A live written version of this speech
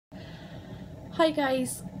Hi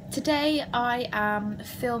guys, today I am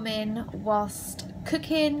filming whilst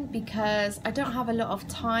cooking because I don't have a lot of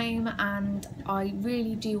time and I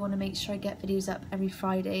really do want to make sure I get videos up every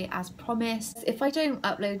Friday as promised. If I don't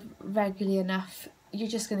upload regularly enough, you're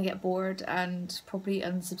just going to get bored and probably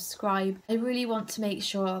unsubscribe. I really want to make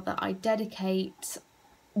sure that I dedicate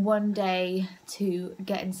one day to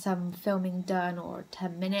getting some filming done, or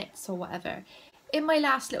 10 minutes or whatever. In my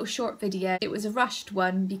last little short video, it was a rushed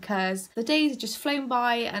one because the days had just flown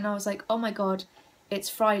by and I was like, oh my god, it's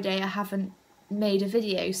Friday, I haven't made a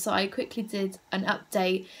video. So I quickly did an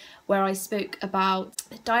update where I spoke about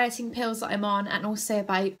the dieting pills that I'm on and also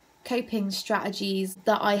about coping strategies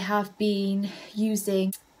that I have been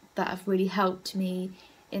using that have really helped me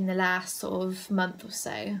in the last sort of month or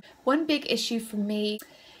so. One big issue for me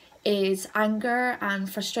is anger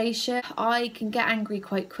and frustration. I can get angry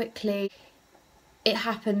quite quickly. It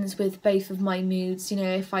happens with both of my moods, you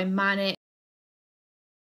know, if I'm manic,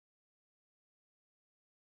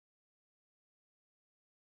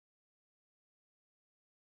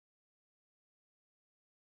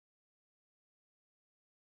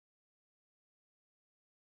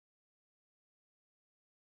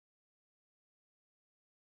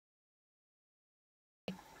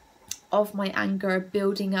 of my anger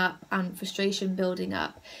building up and frustration building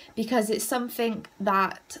up, because it's something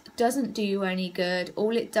that doesn't do you any good.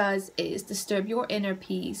 All it does is disturb your inner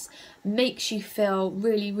peace, makes you feel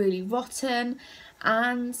really rotten,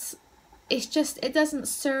 and it doesn't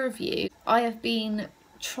serve you. I have been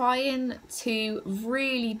trying to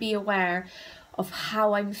really be aware of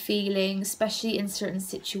how I'm feeling, especially in certain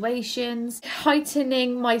situations,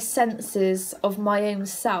 heightening my senses of my own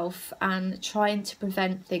self and trying to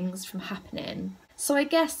prevent things from happening. So I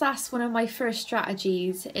guess that's one of my first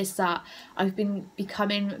strategies, is that I've been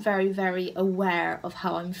becoming very aware of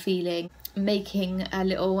how I'm feeling, making a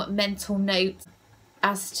little mental note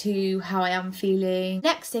as to how I am feeling.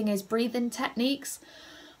 Next thing is breathing techniques.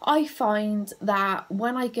 I find that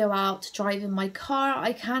when I go out to drive in my car,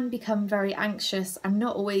 I can become very anxious and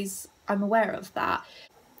not always I'm aware of that.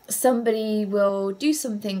 Somebody will do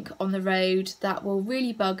something on the road that will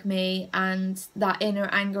really bug me, and that inner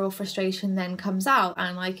anger or frustration then comes out,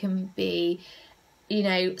 and I can be, you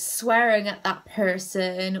know, swearing at that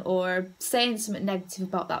person or saying something negative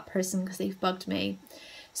about that person because they've bugged me.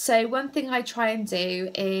 So one thing I try and do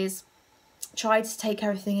is try to take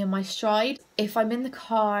everything in my stride. If I'm in the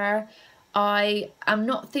car, I am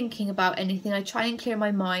not thinking about anything. I try and clear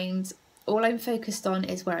my mind. All I'm focused on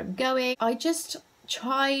is where I'm going. I just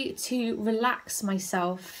try to relax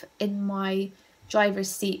myself in my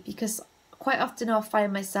driver's seat, because quite often I'll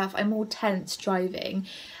find myself, I'm all tense driving,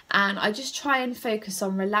 and I just try and focus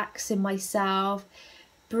on relaxing myself,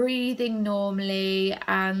 breathing normally,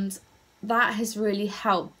 and that has really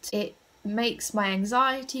helped. It makes my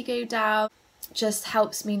anxiety go down, just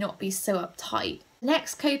helps me not be so uptight.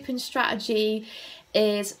 Next coping strategy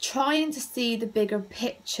is trying to see the bigger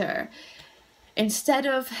picture instead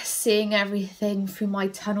of seeing everything through my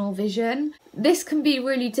tunnel vision. This can be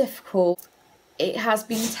really difficult. It has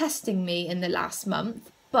been testing me in the last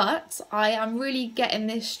month, but I am really getting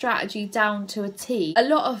this strategy down to a T. A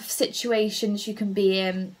lot of situations you can be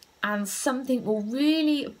in and something will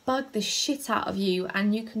really bug the shit out of you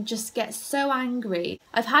and you can just get so angry.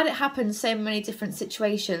 I've had it happen in so many different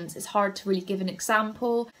situations, it's hard to really give an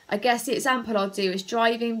example. I guess the example I'll do is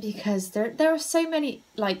driving, because there are so many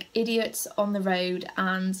like idiots on the road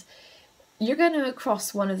and you're going to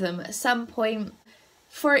cross one of them at some point.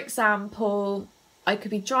 For example, I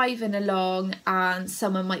could be driving along and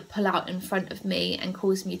someone might pull out in front of me and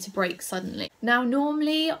cause me to brake suddenly. Now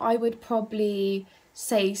normally I would probably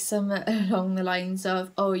say something along the lines of,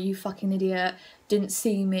 oh, you fucking idiot, didn't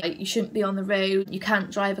see me, you shouldn't be on the road, you can't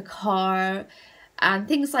drive a car, and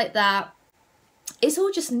things like that. It's all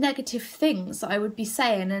just negative things that I would be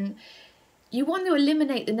saying, and you want to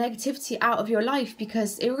eliminate the negativity out of your life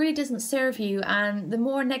because it really doesn't serve you, and the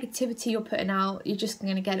more negativity you're putting out, you're just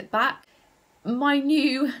going to get it back. My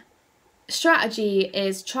new strategy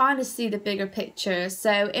is trying to see the bigger picture.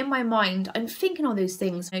 So in my mind I'm thinking all those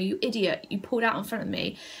things, you know, you idiot, you pulled out in front of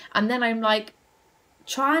me, and then I'm like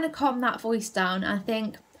trying to calm that voice down and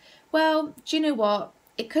think, well, do you know what,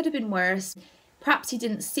 it could have been worse. Perhaps he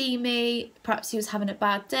didn't see me, perhaps he was having a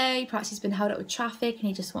bad day, perhaps he's been held up with traffic and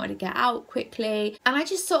he just wanted to get out quickly. And I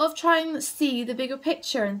just sort of try and see the bigger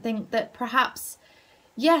picture and think that perhaps,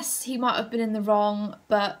 yes, he might have been in the wrong,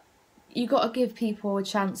 but you got to give people a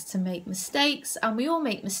chance to make mistakes, and we all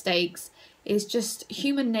make mistakes. It's just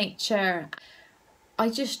human nature. I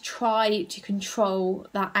just try to control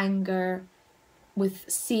that anger with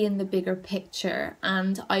seeing the bigger picture,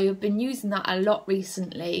 and I have been using that a lot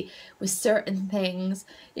recently with certain things.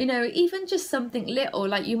 You know, even just something little,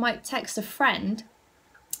 like you might text a friend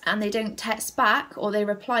and they don't text back, or they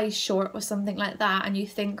reply short or something like that, and you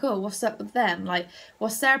think, oh, what's up with them, like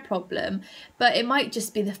what's their problem? But it might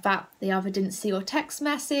just be the fact they either didn't see your text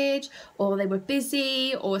message, or they were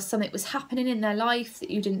busy, or something was happening in their life that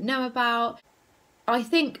you didn't know about. I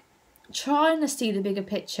think trying to see the bigger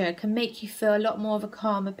picture can make you feel a lot more of a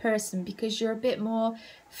calmer person, because you're a bit more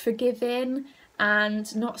forgiving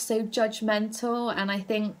and not so judgmental. And I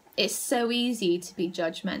think it's so easy to be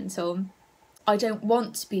judgmental. I don't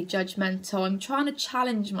want to be judgmental. I'm trying to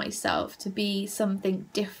challenge myself to be something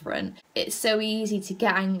different. It's so easy to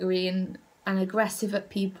get angry and aggressive at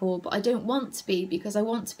people, but I don't want to be, because I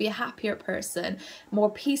want to be a happier person,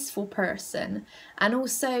 more peaceful person. And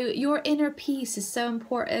also, your inner peace is so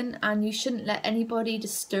important, and you shouldn't let anybody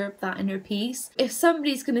disturb that inner peace. If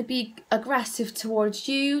somebody's going to be aggressive towards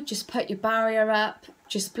you, just put your barrier up,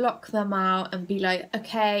 just block them out and be like,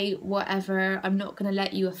 okay, whatever, I'm not going to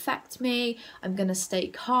let you affect me, I'm going to stay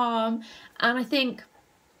calm. And I think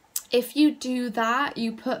if you do that,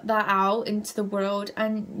 you put that out into the world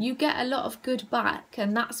and you get a lot of good back.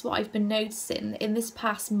 And that's what I've been noticing in this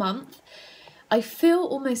past month. I feel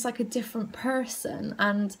almost like a different person,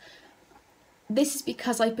 and this is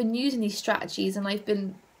because I've been using these strategies, and I've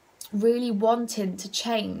been really wanting to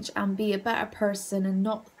change and be a better person and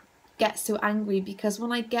not get so angry, because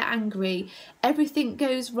when I get angry, everything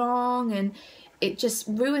goes wrong and it just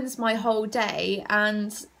ruins my whole day.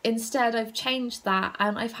 And instead I've changed that,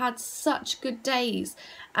 and I've had such good days,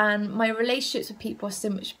 and my relationships with people are so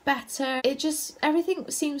much better. It just, everything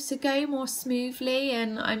seems to go more smoothly,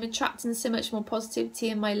 and I'm attracting so much more positivity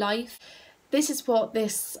in my life. This is what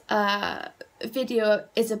this video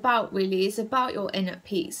is about, really. It's about your inner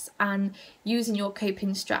peace and using your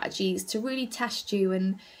coping strategies to really test you.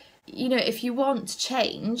 And you know, if you want to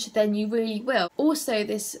change, then you really will. Also,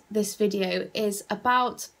 this video is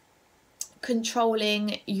about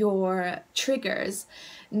controlling your triggers.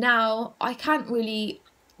 Now, I can't really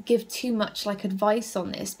give too much like advice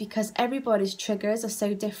on this, because everybody's triggers are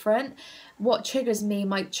so different. What triggers me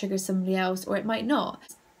might trigger somebody else, or it might not.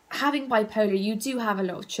 Having bipolar, you do have a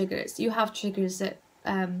lot of triggers. You have triggers that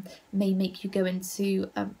may make you go into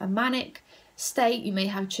a manic state. You may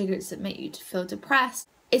have triggers that make you feel depressed.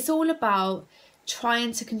 It's all about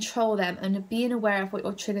trying to control them and being aware of what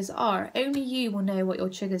your triggers are. Only you will know what your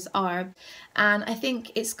triggers are. And I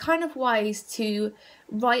think it's kind of wise to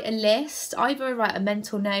write a list, either write a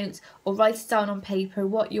mental note or write it down on paper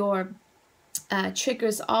what your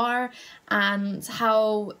triggers are and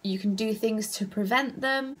how you can do things to prevent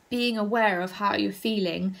them. Being aware of how you're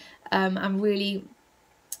feeling and really,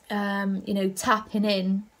 you know, tapping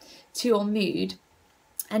in to your mood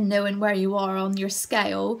and knowing where you are on your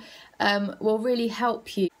scale will really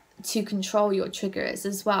help you to control your triggers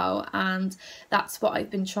as well. And that's what I've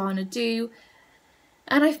been trying to do,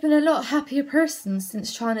 and I've been a lot happier person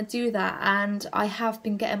since trying to do that, and I have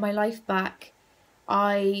been getting my life back.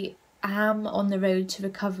 I am on the road to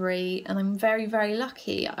recovery, and I'm very, very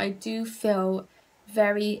lucky. I do feel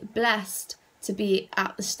very blessed to be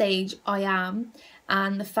at the stage I am,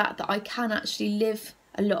 and the fact that I can actually live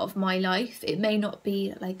a lot of my life. It may not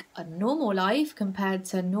be like a normal life compared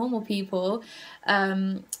to normal people.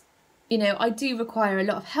 You know, I do require a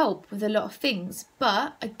lot of help with a lot of things,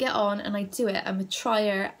 but I get on and I do it. I'm a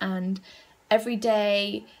trier, and every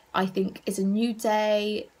day I think is a new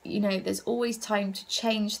day. You know, there's always time to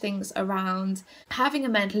change things around. Having a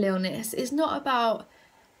mental illness is not about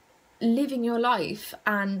living your life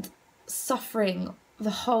and suffering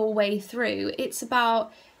the whole way through. It's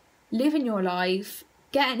about living your life,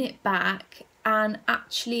 getting it back, and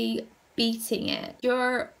actually beating it.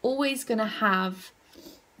 You're always going to have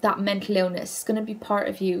that mental illness. It's going to be part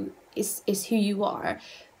of you, is who you are,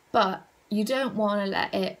 but you don't want to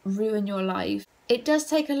let it ruin your life. It does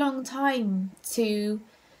take a long time to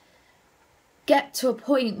get to a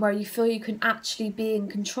point where you feel you can actually be in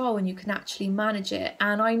control and you can actually manage it.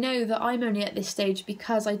 And I know that I'm only at this stage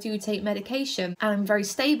because I do take medication, and I'm very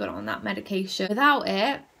stable on that medication. Without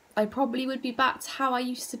it, I probably would be back to how I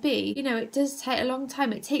used to be. You know, it does take a long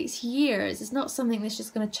time. It takes years. It's not something that's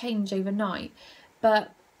just going to change overnight.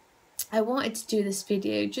 But I wanted to do this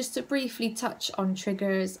video just to briefly touch on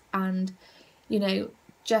triggers and, you know,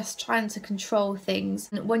 just trying to control things.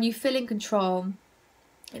 And when you feel in control,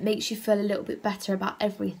 it makes you feel a little bit better about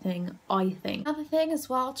everything, I think. Another thing as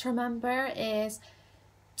well to remember is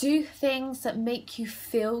do things that make you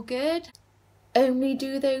feel good. only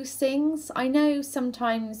do those things. I know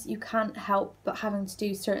sometimes you can't help but having to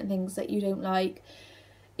do certain things that you don't like,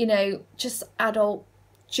 you know, just adult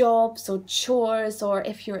jobs or chores, or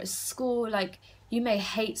if you're at school, like you may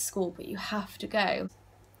hate school but you have to go.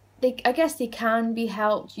 I guess they can be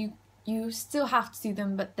helped. You still have to do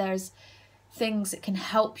them, but there's things that can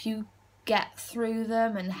help you get through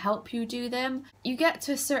them and help you do them. You get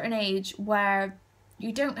to a certain age where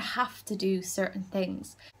you don't have to do certain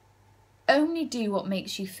things. Only do what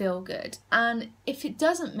makes you feel good, and if it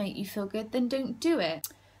doesn't make you feel good, then don't do it.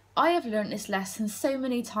 I have learned this lesson so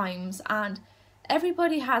many times, and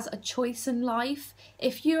everybody has a choice in life.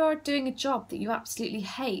 If you're doing a job that you absolutely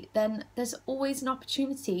hate, then there's always an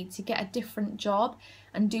opportunity to get a different job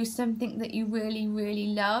and do something that you really, really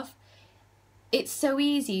love. It's so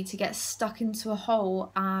easy to get stuck into a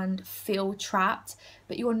hole and feel trapped,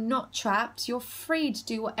 but you're not trapped. You're free to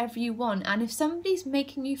do whatever you want, and if somebody's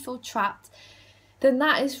making you feel trapped, then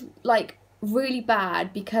that is like really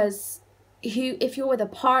bad, because if you're with a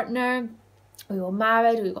partner, or you're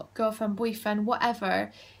married, or you've got girlfriend, boyfriend, whatever,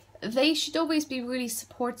 they should always be really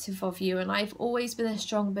supportive of you. And I've always been a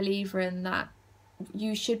strong believer in that.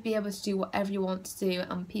 You should be able to do whatever you want to do,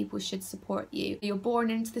 and people should support you. You're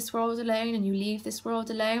born into this world alone and you leave this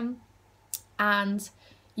world alone, and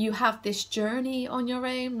you have this journey on your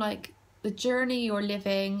own. Like, the journey you're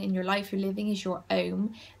living and your life you're living is your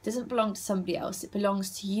own. It doesn't belong to somebody else, it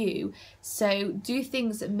belongs to you. So do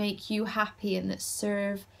things that make you happy and that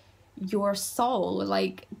serve your soul.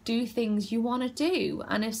 Like, do things you want to do,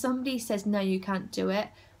 and if somebody says no, you can't do it,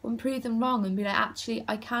 and prove them wrong and be like, actually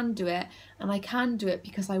I can do it, and I can do it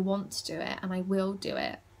because I want to do it, and I will do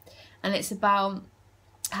it. And it's about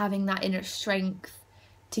having that inner strength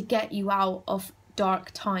to get you out of dark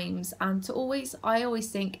times, and to I always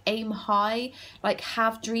think, aim high. Like,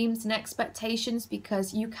 have dreams and expectations,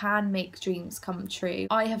 because you can make dreams come true.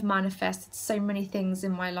 I have manifested so many things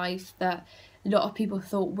in my life that a lot of people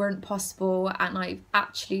thought weren't possible, and I've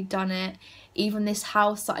actually done it. Even this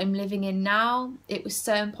house that I'm living in now, it was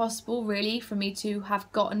so impossible really for me to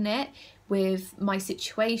have gotten it with my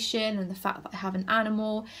situation and the fact that I have an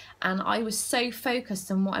animal, and I was so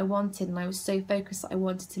focused on what I wanted, and I was so focused that I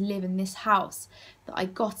wanted to live in this house, that I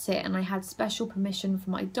got it, and I had special permission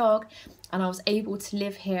from my dog, and I was able to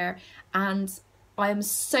live here. And I am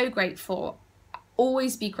so grateful.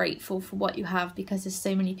 Always be grateful for what you have, because there's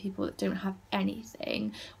so many people that don't have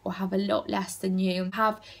anything or have a lot less than you.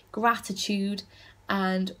 Have gratitude,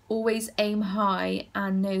 and always aim high,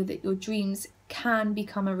 and know that your dreams can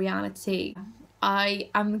become a reality. I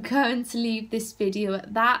am going to leave this video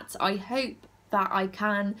at that. I hope that I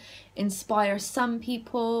can inspire some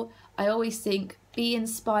people. I always think, be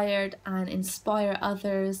inspired and inspire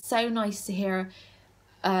others. So nice to hear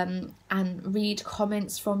and read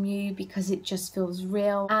comments from you, because it just feels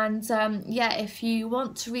real. And yeah, if you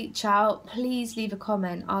want to reach out, please leave a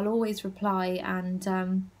comment. I'll always reply.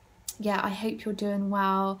 And yeah, I hope you're doing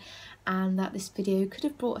well, and that this video could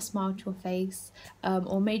have brought a smile to your face,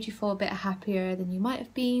 or made you feel a bit happier than you might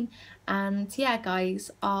have been. And yeah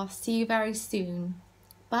guys, I'll see you very soon.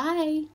 Bye.